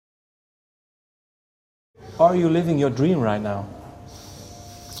Are you living your dream right now?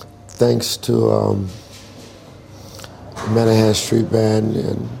 Thanks to Manahan Street Band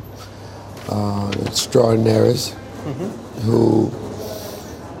and Extraordinaries who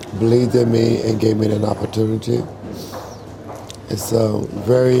believed in me and gave me an opportunity. It's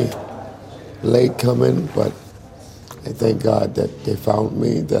very late coming, but I thank God that they found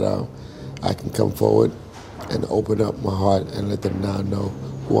me, that I can come forward and open up my heart and let them now know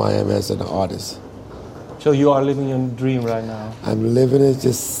who I am as an artist. So you are living your dream right now? I'm living it,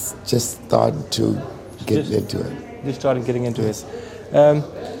 just starting to get into it. Just starting getting into it.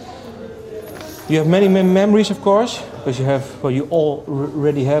 You have many memories, of course, because you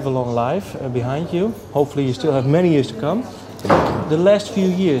already have a long life behind you. Hopefully you still have many years to come. The last few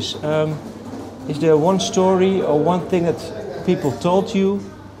years, is there one story or one thing that people told you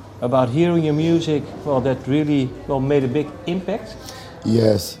about hearing your music, that really made a big impact?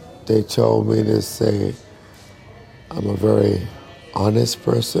 Yes, they told me to say I'm a very honest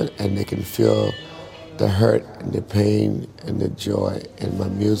person and they can feel the hurt and the pain and the joy in my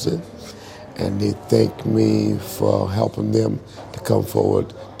music. And they thank me for helping them to come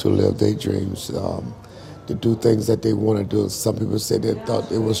forward to live their dreams, to do things that they want to do. Some people say they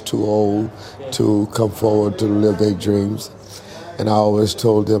thought it was too old to come forward to live their dreams. And I always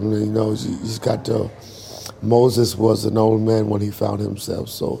told them, you just got to, Moses was an old man when he found himself,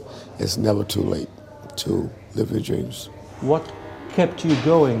 so it's never too late to live your dreams. What kept you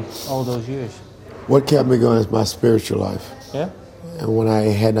going all those years? What kept me going is my spiritual life. Yeah? And when I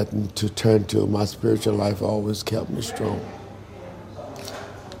had nothing to turn to, my spiritual life always kept me strong.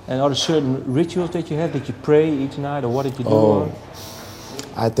 And are there certain rituals that you have? Did you pray each night, or what did you do? Oh,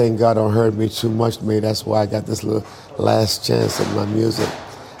 I think God don't hurt me too much to me. That's why I got this little last chance in my music.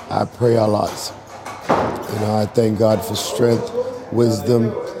 I pray a lot. I thank God for strength,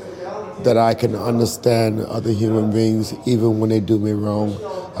 wisdom, that I can understand other human beings even when they do me wrong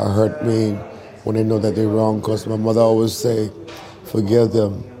or hurt me, when they know that they're wrong. Because my mother always say, forgive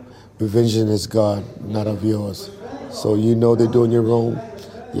them. Revenge is God, not of yours. So they're doing you wrong.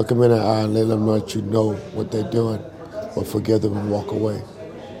 Look them in the eye and let them know that you know what they're doing. But forgive them and walk away.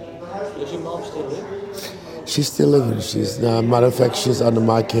 Does your mom still live? She's still living. Matter of fact, she's under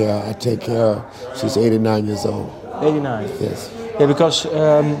my care. I take care of her. She's 89 years old. 89? Yes. Yeah, because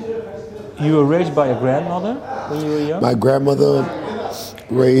you were raised by a grandmother when you were young? My grandmother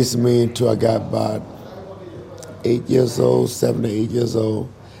raised me until I got about 8 years old, 7 to 8 years old.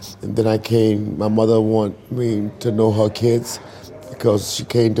 And then my mother wanted me to know her kids because she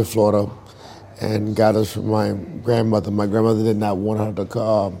came to Florida and got us from my grandmother. My grandmother did not want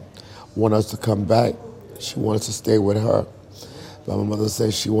us to come back. She wanted us to stay with her. But my mother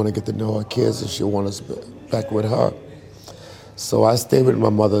said she wanted to get to know her kids and she wanted us back with her. So I stayed with my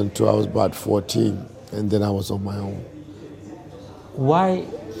mother until I was about 14, and then I was on my own. Why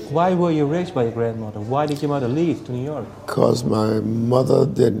were you raised by your grandmother? Why did your mother leave to New York? Because my mother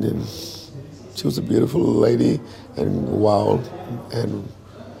didn't. She was a beautiful lady and wild and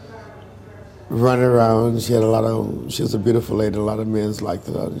running around. She was a beautiful lady. A lot of men liked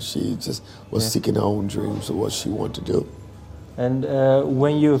her. And she just was seeking her own dreams of what she wanted to do. And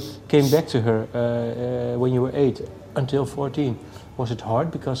when you came back to her, when you were 8 until 14, was it hard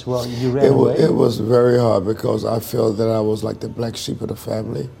because, you ran away? It was very hard because I felt that I was like the black sheep of the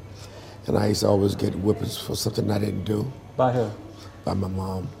family. And I used to always get whippings for something I didn't do. By her? By my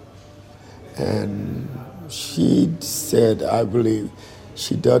mom. And she said, I believe,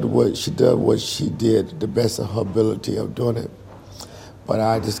 she did what she did, the best of her ability of doing it. But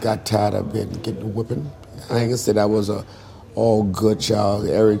I just got tired of getting whipping. I ain't gonna say that I was a all good child.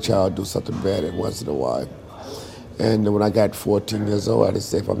 Every child do something bad once in a while. And when I got 14 years old, I just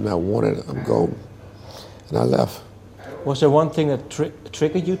said, if I'm not wanted, I'm gone. And I left. Was there one thing that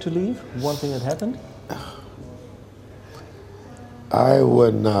triggered you to leave? One thing that happened? I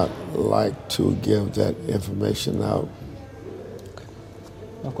would not like to give that information out.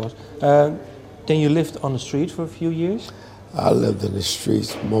 Of course. Then you lived on the street for a few years? I lived in the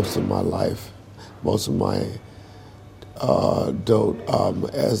streets most of my life, most of my adult,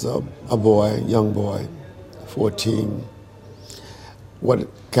 as a young boy, 14. What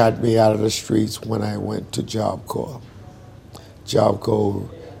got me out of the streets when I went to Job Corps. Job Corps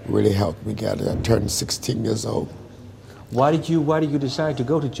really helped me get it. I turned 16 years old. Why did you decide to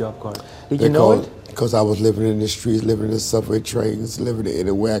go to Job Corps? Did you know it? Because I was living in the streets, living in the subway trains, living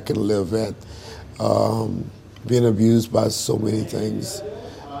anywhere I could live at, being abused by so many things.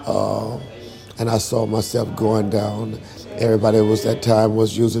 And I saw myself going down. Everybody that time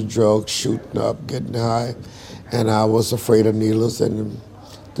was using drugs, shooting up, getting high. And I was afraid of needles. And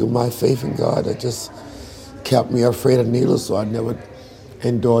through my faith in God, I just kept me afraid of needles, so I never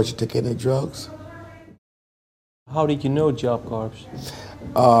indulged to take any drugs. How did you know Job Corps?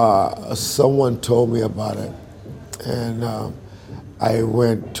 Someone told me about it, and I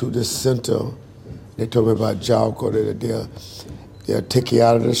went to the center. They told me about Job Corps. They'll take you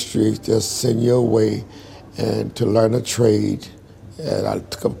out of the streets. They'll send you away and to learn a trade. And I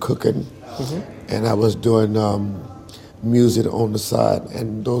took up cooking, and I was doing music on the side,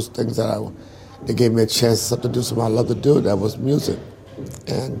 and those things they gave me a chance to do something I love to do. That was music,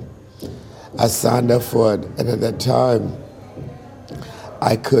 and I signed up for it. And at that time,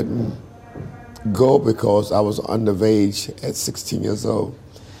 I couldn't go because I was underage at 16 years old,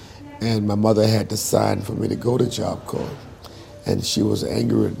 and my mother had to sign for me to go to Job Corps, and she was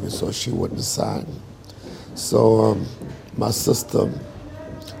angry with me, so she wouldn't sign. So my sister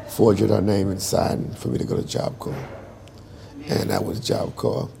forged her name and signed for me to go to Job Corps, and I went to Job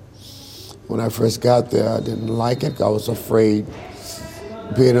Corps. When I first got there, I didn't like it. I was afraid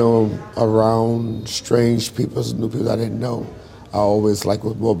being around strange people, new people I didn't know. I always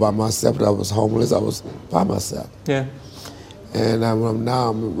was more by myself. When I was homeless, I was by myself. Yeah. And now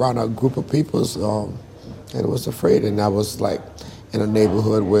I'm around a group of people, and I was afraid. And I was like in a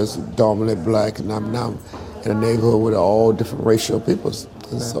neighborhood where it's dominantly black, and I'm now in a neighborhood with all different racial peoples.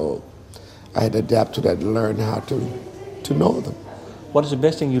 And so I had to adapt to that and learn how to know them. What is the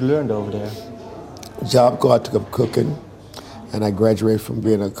best thing you learned over there? Job Corps, I took up cooking, and I graduated from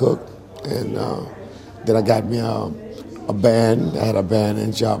being a cook. And then I got me a band. I had a band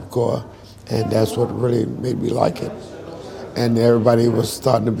in Job Corps, and that's what really made me like it. And everybody was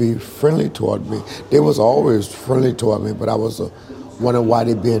starting to be friendly toward me. They was always friendly toward me, but I was wondering why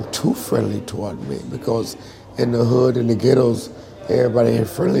they being too friendly toward me, because in the hood, in the ghettos, everybody ain't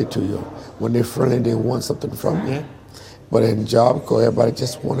friendly to you. When they're friendly, they want something from you. Yeah. But in Job Corps, everybody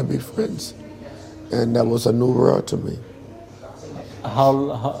just want to be friends. And that was a new world to me.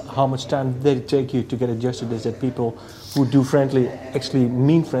 How much time did it take you to get adjusted? Is that people who do friendly actually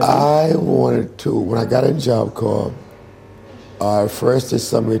mean friendly? I wanted to, when I got in Job Corps, first they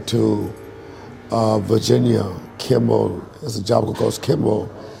sent me to Virginia, Kimball. There's a Job Corps called Kimball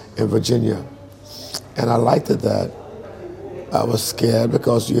in Virginia. And I liked it that. I was scared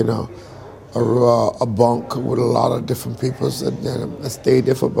because, a bunk with a lot of different people. And then I stayed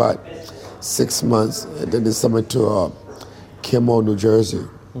there for about 6 months. And then they sent me to Kimball, New Jersey.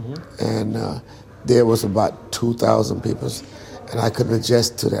 And there was about 2,000 people. And I couldn't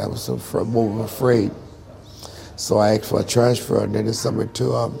adjust to that. I was more afraid. So I asked for a transfer, and then they sent me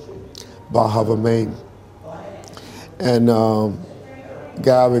to Bar Harbor, Maine. And a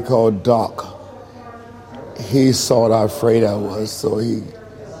guy we called Doc, he saw how afraid I was, so he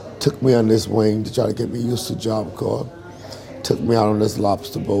took me on this wing to try to get me used to Job Corps. Took me out on this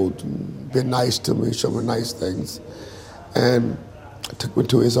lobster boat, and been nice to me, showed me nice things. And took me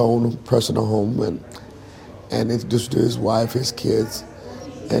to his own personal home and introduced me to his wife, his kids,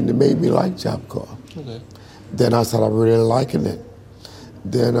 and it made me like Job Corps. Okay. Then I started really liking it.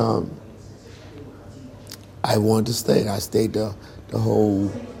 Then I wanted to stay. I stayed the whole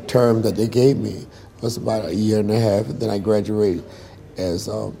term that they gave me. It was about a year and a half, and then I graduated as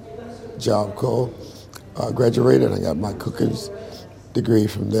Job Corps. Graduated, and I got my cooking degree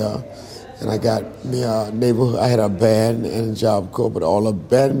from there. And I got me a neighborhood. I had a band in Job Corps, but all the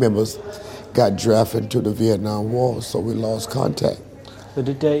band members got drafted into the Vietnam War, so we lost contact. But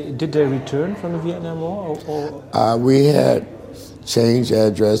did they return from the Vietnam War? Or? We had changed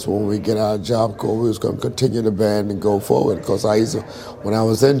address when we get out of Job Corps. We was going to continue the band and go forward, because when I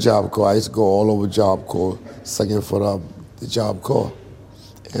was in Job Corps, I used to go all over Job Corps singing for the Job Corps,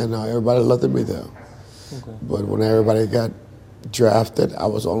 and everybody loved me there. Okay. But when everybody got drafted, I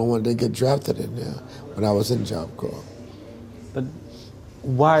was the only one that get drafted in there when I was in Job Corps. But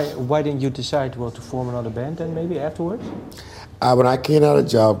why didn't you decide to form another band then, maybe afterwards? When I came out of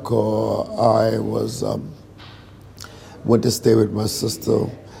Job Corps, I went to stay with my sister,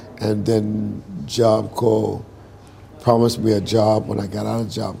 and then Job Corps promised me a job when I got out of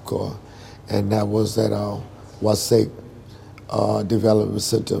Job Corps, and that was at Wasake Development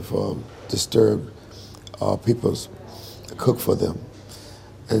Center for Disturbed Peoples, cook for them.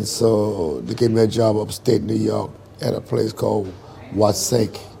 And so they gave me a job upstate New York at a place called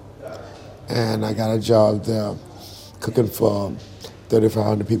Wasake, and I got a job there cooking for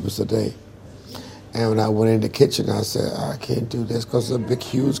 3,500 people a day. And when I went in the kitchen, I said, I can't do this, because it's a big,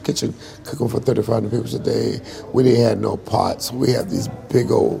 huge kitchen cooking for 3,500 people a day. We didn't have no pots. We have these big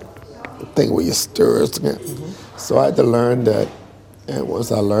old thing where you stir it. So I had to learn that. And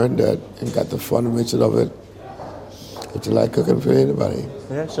once I learned that and got the fundamental of it, it's like cooking for anybody.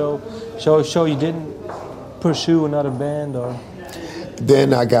 Yeah. So you didn't pursue another band or?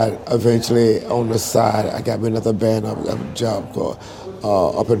 Then I got eventually on the side. I got me another band, a job called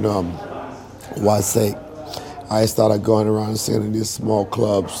up in Wasake. I started going around singing in these small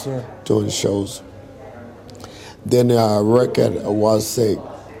clubs, doing shows. Then I worked at Wasake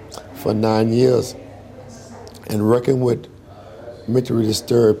for 9 years, and working with mentally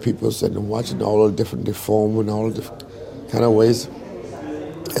disturbed people and watching all the different deformed and all the different kind of ways,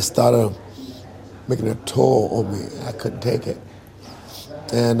 it started making a toll on me. I couldn't take it.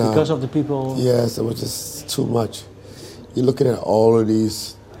 And because of the people? Yes, it was just too much. You're looking at all of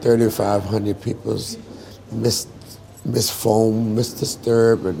these 3,500 people's misformed,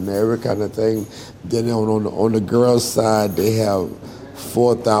 misdisturbed, and every kind of thing. Then on the girls' side, they have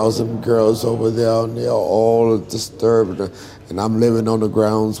 4,000 girls over there, and they're all disturbed. And I'm living on the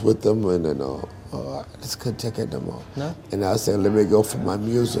grounds with them, and I just couldn't take it no more. No? And I said, let me go for my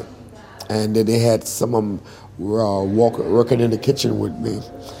music. And then they had some of them working in the kitchen with me.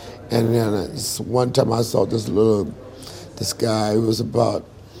 And then one time I saw this guy who was about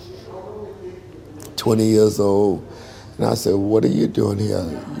 20 years old. And I said, what are you doing here?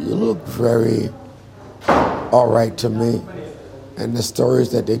 You look very all right to me. And the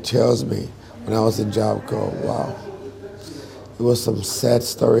stories that they tells me when I was in Job Corps, wow. It was some sad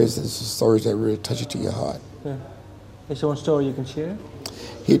stories and some stories that really touch you to your heart. Yeah. Is there one story you can share?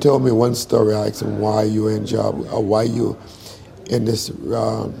 He told me one story. I asked him why you in Job, or why you in this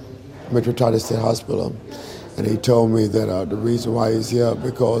Metropolitan State Hospital. And he told me that the reason why he's here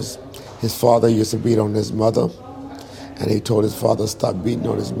because his father used to beat on his mother, and he told his father to stop beating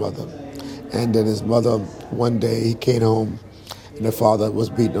on his mother. And then his mother, one day he came home, and the father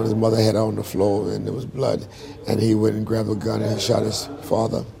was beating on his mother, head on the floor, and there was blood. And he went and grabbed a gun and he shot his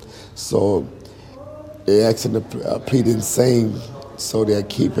father. So they asked him to plead insane, so they'd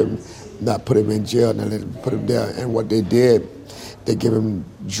keep him, not put him in jail, and let him put him there. And what they did, they give him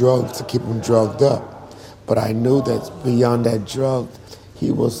drugs to keep him drugged up. But I knew that beyond that drug,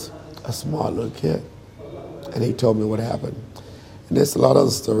 he was a smart little kid. And he told me what happened. And there's a lot of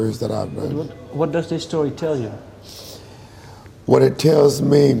other stories that I've read. What does this story tell you? What it tells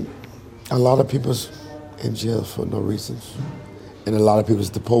me, a lot of people's in jail for no reasons. And a lot of people's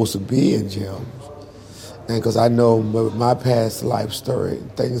supposed to be in jail. And because I know my past life story,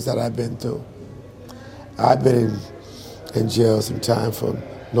 things that I've been through. I've been in jail some for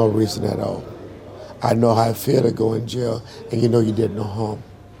no reason at all. I know how I feel to go in jail, and you know you did no harm.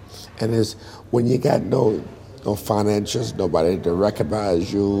 And it's when you got no financials, nobody to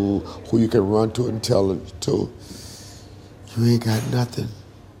recognize you, who you can run to and tell it to, you ain't got nothing.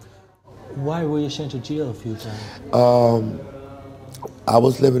 Why were you sent to jail a few times? I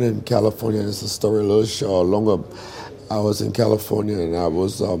was living in California. It's a story a little short, longer. I was in California, and I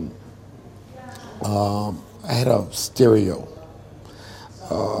was I had a stereo.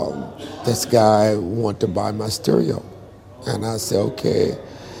 This guy wanted to buy my stereo, and I said, okay.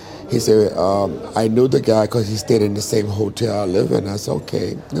 He said, I knew the guy because he stayed in the same hotel I live in. I said,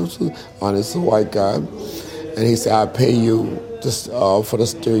 okay. He was an honest white guy. And he said, I'll pay you just for the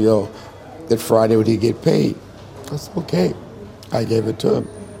stereo that Friday when he get paid. I said, okay. I gave it to him.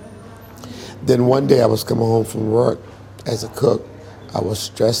 Then one day I was coming home from work as a cook. I was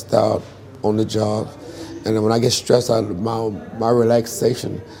stressed out on the job. And when I get stressed out, my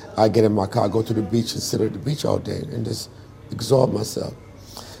relaxation, I get in my car, go to the beach and sit at the beach all day and just exhaust myself.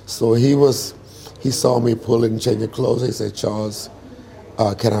 So he saw me pulling and changing clothes. He said, Charles,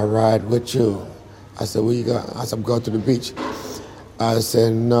 can I ride with you? I said, where you going? I said, I'm going to the beach. I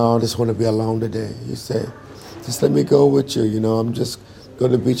said, no, I just want to be alone today. He said, just let me go with you. You know, I'm just go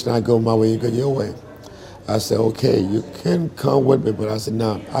to the beach and I go my way, you go your way. I said, okay, you can come with me. But I said,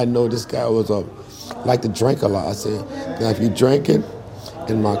 no, I know this guy was like to drink a lot. I said, now if you're drinking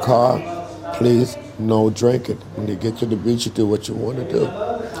in my car, please no drinking. When you get to the beach, you do what you want to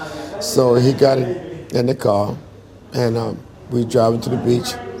do. So he got in the car, and we driving to the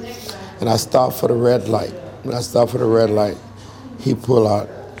beach, and I stopped for the red light. When I stopped for the red light, he pulled out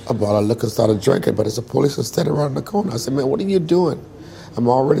a bottle of liquor and started drinking, but there's a policeman standing around the corner. I said, man, what are you doing? I'm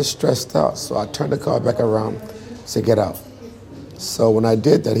already stressed out. So I turned the car back around, said, get out. So when I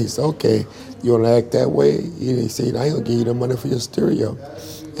did that, he said, okay, you want to act that way? He said, I ain't going to give you the money for your stereo.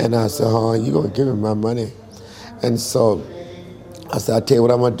 And I said, you going to give me my money? And so I said, I'll tell you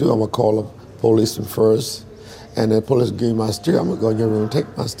what I'm going to do. I'm going to call the policeman first. And the police give me my stereo. I'm going to go in your room and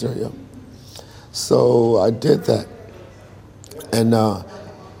take my stereo. So I did that. And the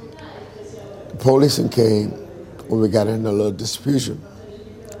policeman came when we got in a little disputation.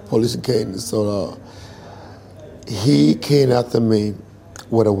 Policeman came, so he came after me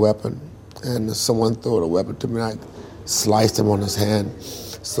with a weapon. and someone threw a weapon to me, and I sliced him on his hand.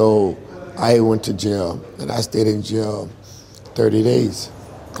 So I went to jail, and I stayed in jail 30 days.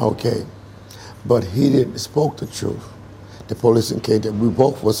 Okay. But he didn't spoke the truth. The police came to, we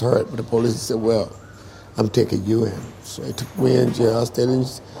both was hurt, but the police said, well, I'm taking you in. So they took me in jail. I stayed in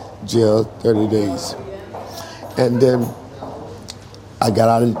jail 30 days. And then I got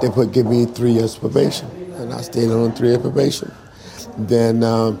out and they give me 3 years probation. And I stayed on 3 years probation. Then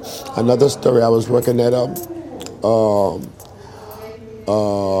another story, I was working at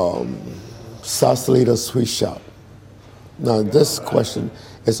Sausalito Sweet Shop. Now this question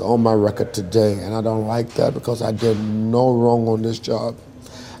is on my record today, and I don't like that because I did no wrong on this job.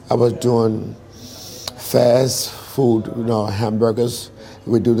 I was doing fast food, hamburgers.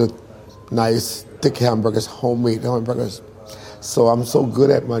 We do the nice, thick hamburgers, homemade hamburgers. So I'm so good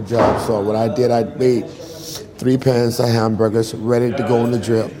at my job. So what I did, I made 3 pans of hamburgers ready to go in the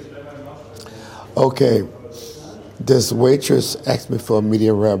drill. Okay, this waitress asked me for a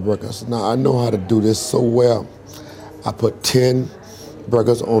medium rare burgers. Now I know how to do this so well. I put 10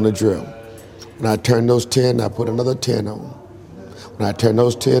 burgers on the drill. When I turn those 10, I put another 10 on. When I turn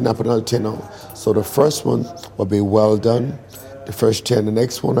those 10, I put another 10 on. So the first one will be well done, the first 10. The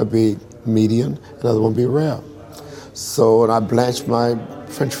next one will be medium, another one will be rare. So and I blanched my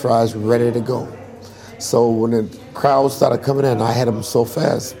French fries ready to go. So when the crowd started coming in, I had them so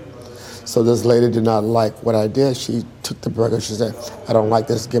fast. So this lady did not like what I did. She took the burger. She said, I don't like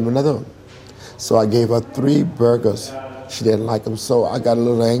this, give me another one. So I gave her 3 burgers. She didn't like them, so I got a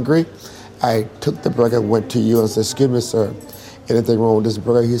little angry. I took the burger and went to you and said, excuse me, sir, anything wrong with this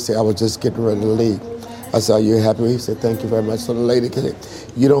burger? He said, I was just getting ready to leave. I said, are you happy? He said, thank you very much. So the lady said,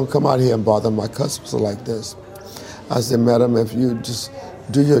 you don't come out here and bother my customers like this. I said, madam, if you just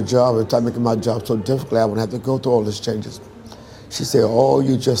do your job and start making my job so difficult, I wouldn't have to go through all these changes. She said, oh,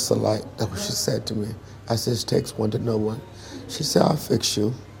 you just alike. That's what she said to me. I said, it takes one to know one. She said, I'll fix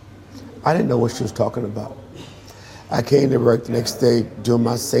you. I didn't know what she was talking about. I came to work the next day doing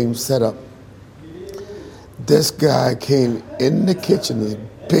my same setup. This guy came in the kitchen, a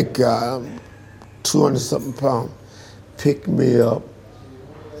big guy, 200-something pounds, picked me up,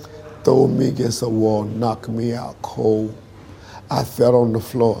 threw me against a wall, knocked me out cold. I fell on the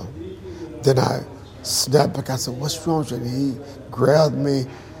floor. Then I snapped back. I said, what's wrong with you? And he grabbed me,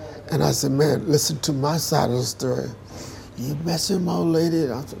 and I said, man, listen to my side of the story. You messing with my old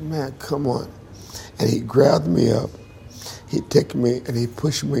lady? I said, man, come on. And he grabbed me up. He took me and he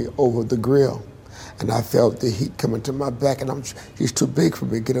pushed me over the grill. And I felt the heat coming to my back, and he's too big for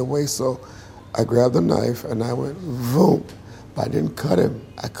me to get away. So I grabbed the knife and I went, boom. But I didn't cut him.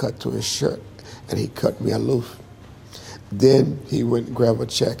 I cut to his shirt, and he cut me loose. Then he went and grabbed a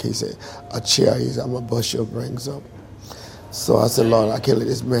check. He said, a chair. He said, I'm going to bust your brains up. So I said, Lord, I can't let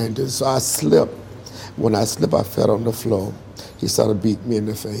this man do this. So I slipped. When I slipped, I fell on the floor. He started beating me in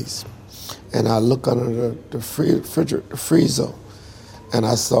the face. And I looked under the freezer, and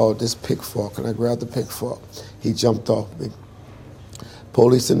I saw this pick fork, and I grabbed the pick fork. He jumped off me.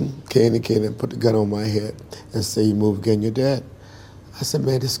 Policeman came and put the gun on my head and said, you move again, you're dead. I said,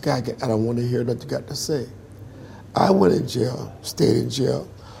 man, this guy, I don't want to hear what you got to say. I went in jail, stayed in jail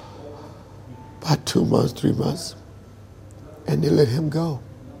about 2 months, 3 months, and they let him go.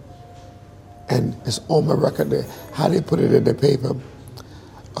 And it's on my record there. How they put it in the paper,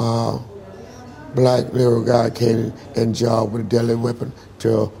 black little guy came in jail with a deadly weapon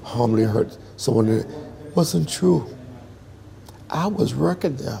to harmfully hurt someone. It wasn't true. I was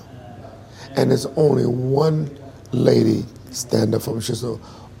working there. And there's only one lady stand up for me. She's an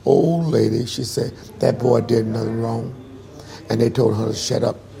old lady. She said, that boy did nothing wrong. And they told her to shut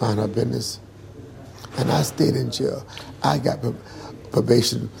up, mind her business. And I stayed in jail. I got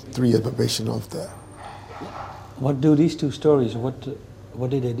probation, 3 years probation off there. What do these 2 stories, what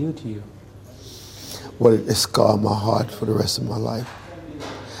did they do to you? Well, it scarred my heart for the rest of my life.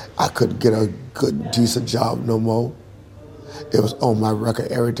 I couldn't get a good, decent job no more. It was on my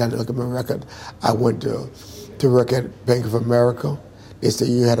record. Every time I look at my record, I went to work at Bank of America. They said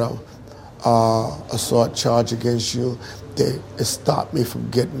you had a assault charge against you. It stopped me from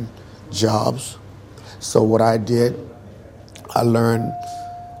getting jobs. So what I did, I learned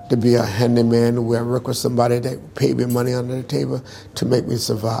to be a handyman where I work with somebody that paid me money under the table to make me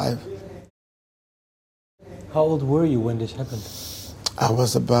survive. How old were you when this happened? I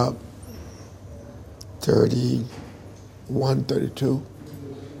was about 31, 32.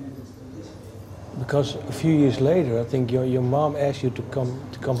 Because a few years later, I think your mom asked you to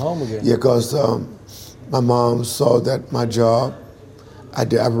come home again. Yeah, because my mom saw that my job, I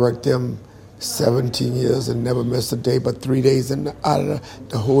worked them 17 years and never missed a day but 3 days out of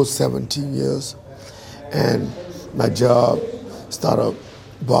the whole 17 years. And my job started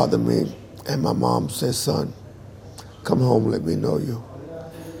bothering me. And my mom said, son, come home, let me know you.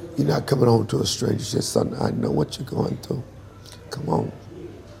 You're not coming home to a stranger. She said, son, I know what you're going through. Come on.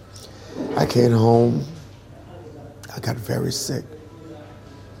 I came home. I got very sick.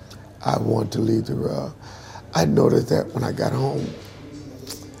 I wanted to leave the world. I noticed that when I got home,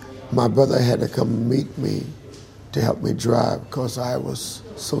 my brother had to come meet me to help me drive because I was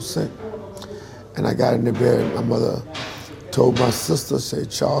so sick. And I got in the bed, and my mother told my sister, said,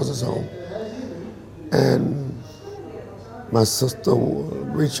 Charles is home. And my sister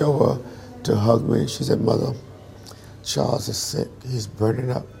reached over to hug me. She said, Mother, Charles is sick. He's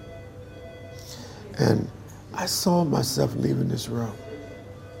burning up. And I saw myself leaving this room.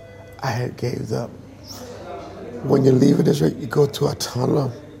 I had gave up. When you leave this room, you go to a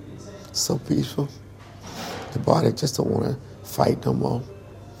tunnel, so peaceful. The body just don't want to fight no more.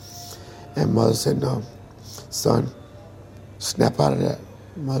 And Mother said, no, son, snap out of that.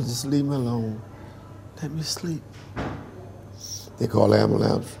 Mother, just leave me alone. Let me sleep. They called the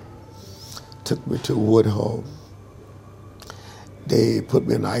ambulance, took me to Woodhull. They put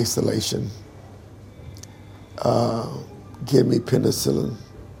me in isolation, gave me penicillin.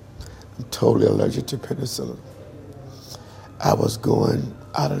 I'm totally allergic to penicillin. I was going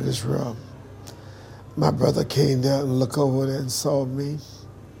out of this room. My brother came there and looked over there and saw me.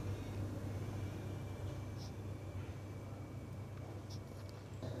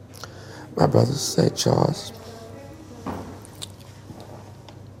 My brother said, Charles,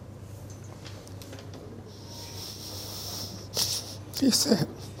 he said,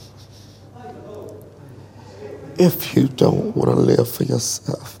 if you don't want to live for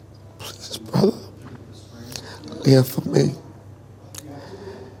yourself, please, brother, live for me.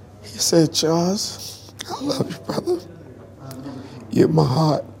 He said, Charles, I love you, brother. You're my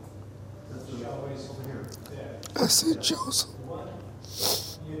heart. I said, Joseph.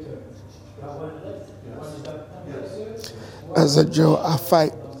 I said, Joe, I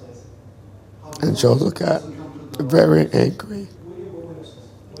fight. And Joseph got very angry.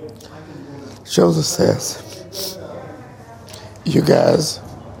 Joseph says, you guys,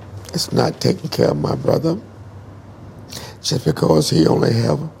 it's not taking care of my brother just because he only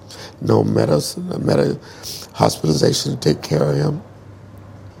have no medicine, hospitalization to take care of him.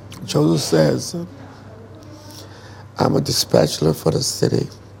 Joseph says, I'm a dispatcher for the city,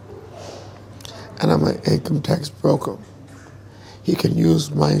 and I'm an income tax broker. He can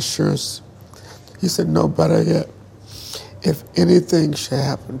use my insurance. He said, no, better yet, if anything should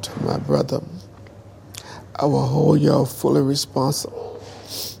happen to my brother, I will hold y'all fully responsible.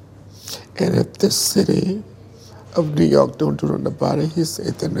 And if the city of New York don't do nothing about it, he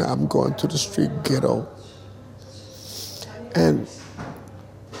said, then I'm going to the street ghetto. And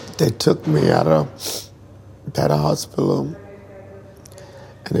they took me out of that hospital,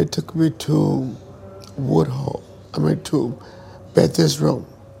 and they took me to Woodhull. To Bethesda.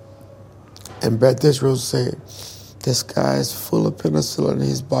 And Bethesda said, this guy is full of penicillin,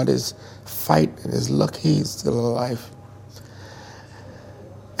 his body's fighting, and it's lucky he's still alive.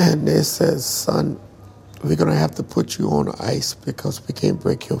 And they said, son, we're going to have to put you on ice because we can't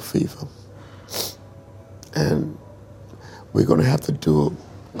break your fever. And we're going to have to do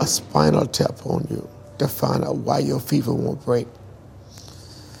a spinal tap on you to find out why your fever won't break.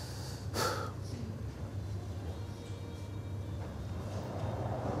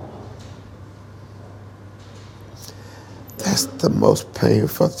 That's the most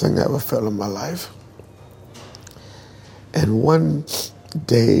painful thing I ever felt in my life. And one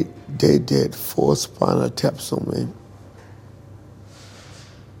day, they did 4 spinal taps on me.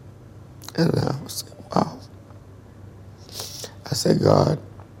 And I was like, wow. I said, God,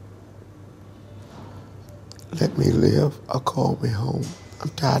 let me live or call me home. I'm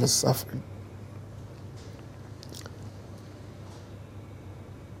tired of suffering.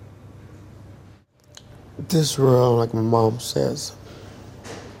 This world, like my mom says,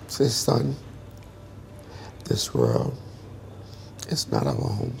 son, this world is not our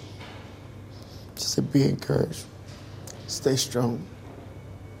home. She said, be encouraged, stay strong,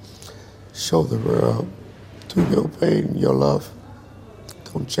 show the world through your pain, your love.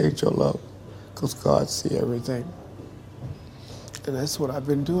 Don't change your love, because God sees everything. And that's what I've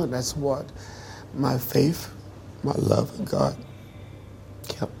been doing. That's what my faith, my love in God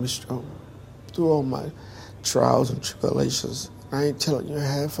kept me strong through all my trials and tribulations. I ain't telling you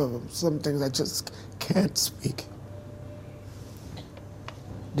half of them. Some things I just can't speak.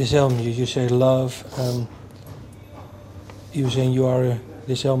 This album, you say love. You saying you are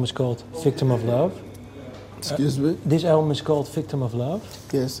This album is called Victim of Love. Excuse me? This album is called Victim of Love.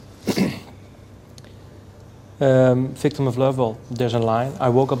 Yes. Victim of Love, well, there's a line. I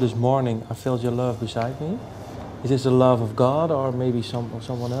woke up this morning, I felt your love beside me. Is this the love of God or maybe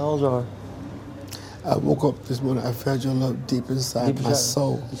someone else? Or I woke up this morning, I felt your love deep inside my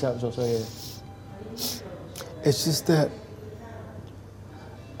soul. It's just that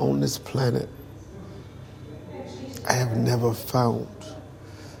on this planet, I have never found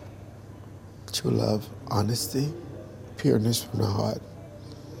true love, honesty, pureness from the heart.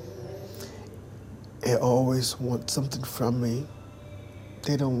 They always want something from me.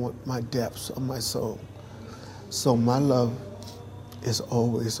 They don't want my depths of my soul. So my love is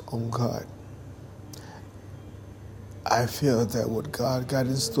always on God. I feel that what God got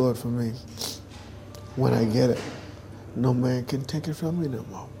in store for me, when I get it, no man can take it from me no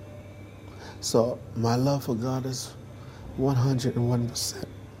more. So my love for God is 101%.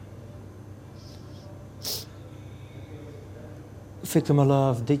 Victim of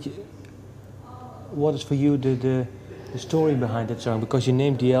Love, what is for you the story behind that song? Because you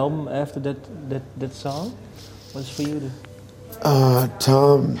named the album after that song. What is for you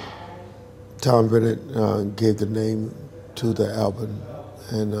Tom Bennett gave the name to the album,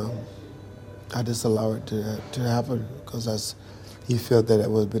 and I just allow it to happen because he felt that it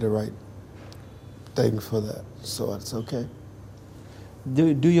would be the right thing for that, so it's okay.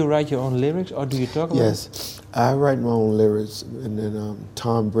 Do you write your own lyrics or do you talk about it? Yes, I write my own lyrics, and then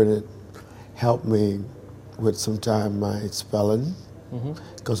Tom Bennett helped me with sometimes my spelling,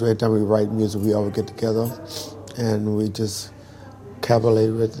 because every time we write music, we always get together and we just calculate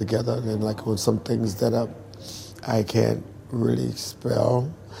it together. And like on some things that I can't really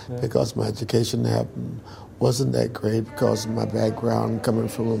spell because my education wasn't that great because of my background coming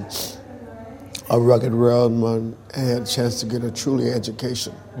from a rugged world, I had a chance to get a truly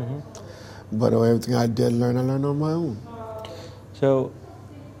education. But everything I did learn, I learned on my own. So,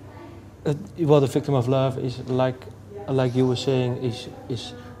 the Victim of Love is like you were saying,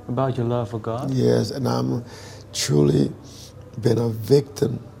 is about your love for God. Yes, and I'm truly been a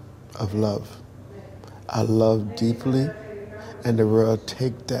victim of love. I love deeply, and the world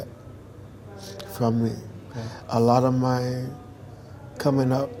take that from me. Okay. A lot of my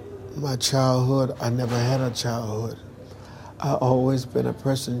coming up, my childhood, I never had a childhood. I always been a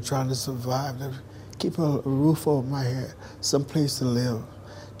person trying to survive, to keep a roof over my head, some place to live,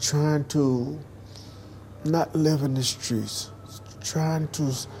 trying to not live in the streets, trying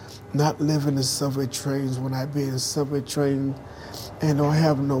to not live in the subway trains. When I be in subway train and don't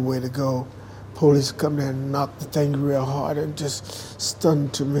have nowhere to go, police come there and knock the thing real hard and just stun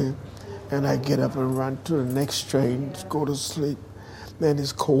to me. And I get up and run to the next train to go to sleep. Man,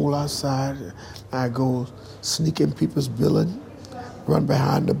 it's cold outside. I go sneak in people's building, run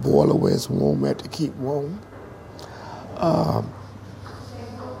behind the boiler where it's warm at to keep warm.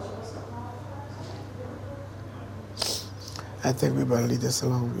 I think we better leave this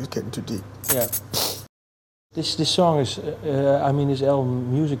alone. It's getting too deep. Yeah. This song is, this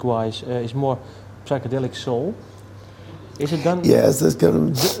album, music-wise, is more psychedelic soul. Is it done? Yes, it's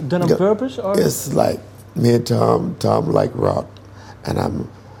done on purpose, or? It's like me and Tom like rock, and I'm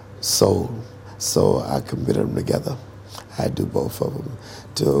soul. So I committed them together. I do both of them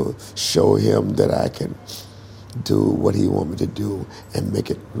to show him that I can do what he wants me to do and make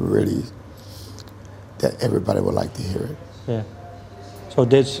it really that everybody would like to hear it. Yeah. So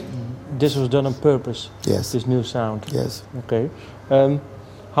this was done on purpose. Yes. This new sound. Yes. Okay.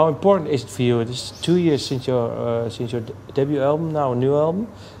 How important is it for you? It is 2 years since your debut album, now a new album.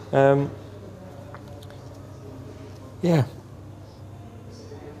 Yeah.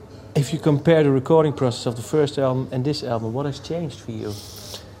 If you compare the recording process of the first album and this album, what has changed for you?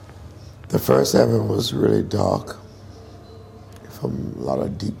 The first album was really dark, from a lot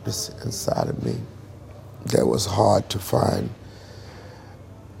of deepness inside of me that was hard to find,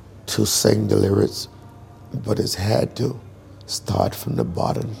 to sing the lyrics, but it's had to start from the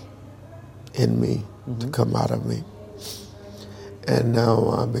bottom in me to come out of me. And now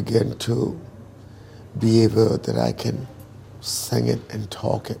I begin to be able that I can sing it and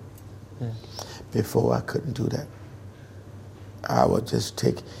talk it. Yeah. Before I couldn't do that. I would just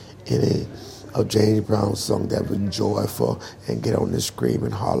take any of James Brown's song that was joyful and get on the scream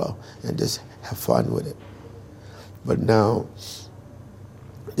and holler and just have fun with it. But now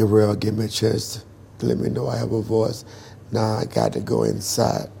the world gave me a chance to let me know I have a voice. Now I got to go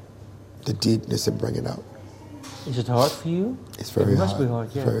inside the deepness and bring it out. Is it hard for you? It's very hard. It must be hard,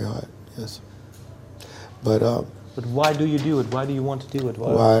 yeah. It's very hard, yes. But why do you do it? Why do you want to do it?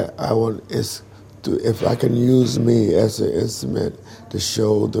 Why I want is if I can use me as an instrument to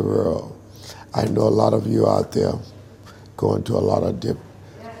show the world. I know a lot of you out there going through a lot of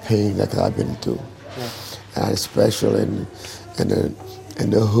pain like I've been through, and especially in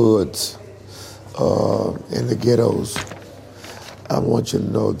the hoods, in the ghettos. I want you to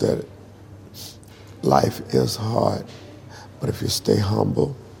know that life is hard, but if you stay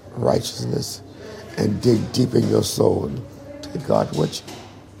humble, righteousness, and dig deep in your soul and take God with you,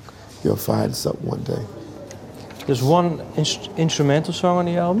 you'll find something one day. There's one instrumental song on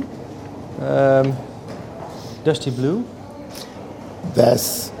the album, Dusty Blue.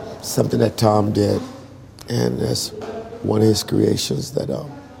 That's something that Tom did, and that's one of his creations that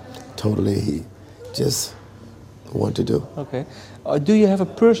totally he just wanted to do. Okay. Do you have a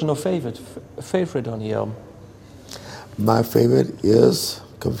personal favorite on the album? My favorite is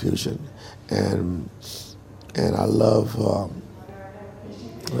Confusion, and I love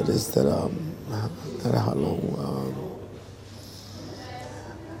what is that? How long?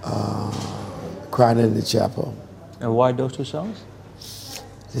 Crying in the Chapel. And why those two songs?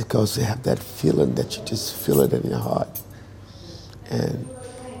 Because they have that feeling that you just feel it in your heart, and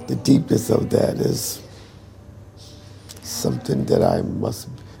the deepness of that is something that I must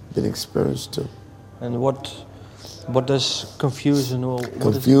have been experienced to. And what does confusion or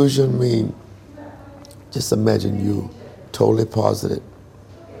confusion mean? Just imagine you totally positive.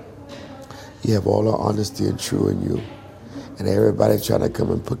 You have all the honesty and true in you, and everybody trying to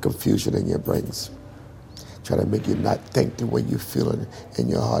come and put confusion in your brains, try to make you not think the way you feel in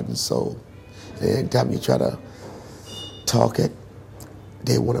your heart and soul. And anytime you try to talk it,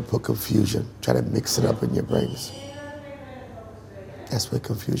 they want to put confusion, try to mix it up in your brains. That's where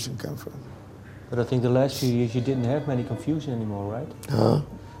confusion comes from. But I think the last few years you didn't have many confusion anymore, right? Huh?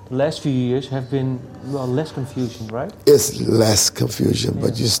 The last few years have been, well, less confusion, right? It's less confusion,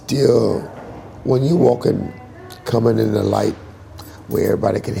 but you still, when you walking, coming in the light where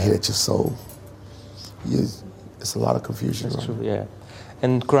everybody can hit at your soul, it's a lot of confusion. That's true, yeah.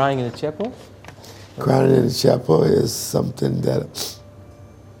 And Crying in the Chapel? Crying in the Chapel is something that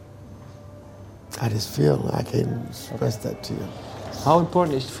I just feel. I can't express that to you. How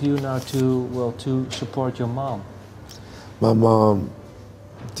important is it for you now to support your mom? My mom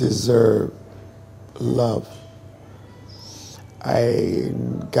deserves love. I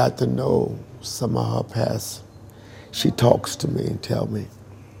got to know some of her past. She talks to me and tells me.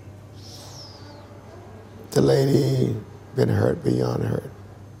 The lady been hurt beyond hurt.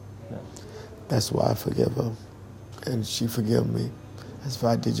 Yeah. That's why I forgive her. And she forgive me. That's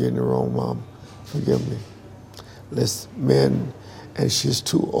why I did you in the wrong, Mom. Forgive me. Let's men, and she's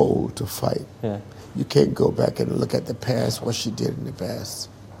too old to fight. Yeah. You can't go back and look at the past, what she did in the past.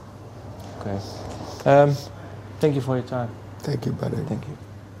 Okay. Thank you for your time. Thank you, buddy. Thank you.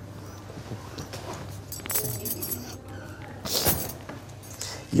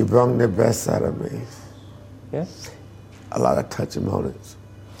 You brought the best out of me. Yeah? A lot of touching moments.